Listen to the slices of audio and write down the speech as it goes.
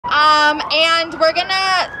And we're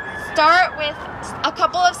gonna start with a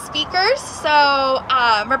couple of speakers. So,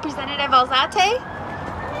 Representative Alzate.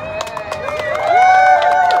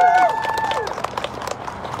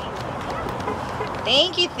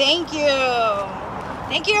 Thank you. Thank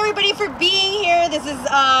you everybody for being here. This is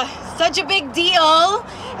such a big deal,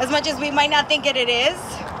 as much as we might not think it is.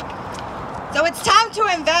 So it's time to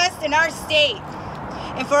invest in our state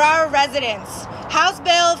and for our residents. House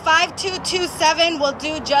Bill 5227 will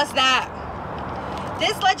do just that.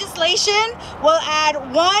 This legislation will add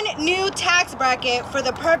one new tax bracket for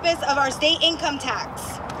the purpose of our state income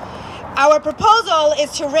tax. Our proposal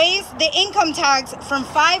is to raise the income tax from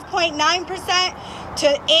 5.9% to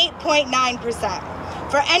 8.9%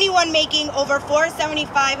 for anyone making over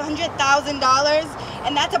 $475,000,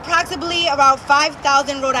 and that's approximately about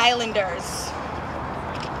 5,000 Rhode Islanders.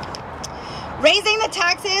 Raising the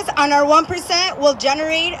taxes on our 1% will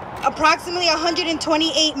generate approximately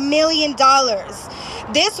 $128 million.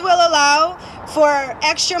 This will allow for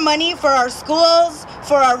extra money for our schools,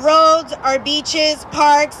 for our roads, our beaches,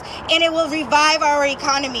 parks, and it will revive our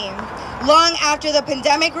economy long after the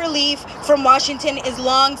pandemic relief from Washington is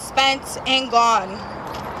long spent and gone.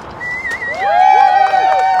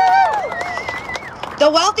 The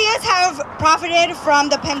wealthiest have profited from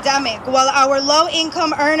the pandemic, while our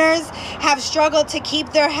low-income earners have struggled to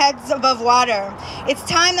keep their heads above water. It's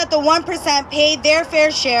time that the 1% paid their fair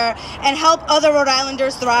share and help other Rhode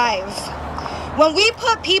Islanders thrive. When we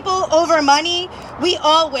put people over money, we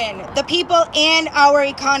all win, the people and our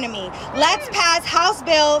economy. Let's pass House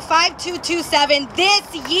Bill 5227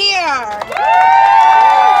 this year.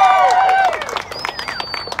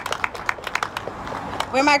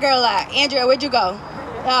 Where my girl at? Andrea, where'd you go?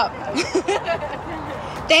 Oh.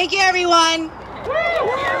 Thank you, everyone.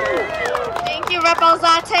 Thank you, Rep.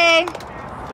 Alzate.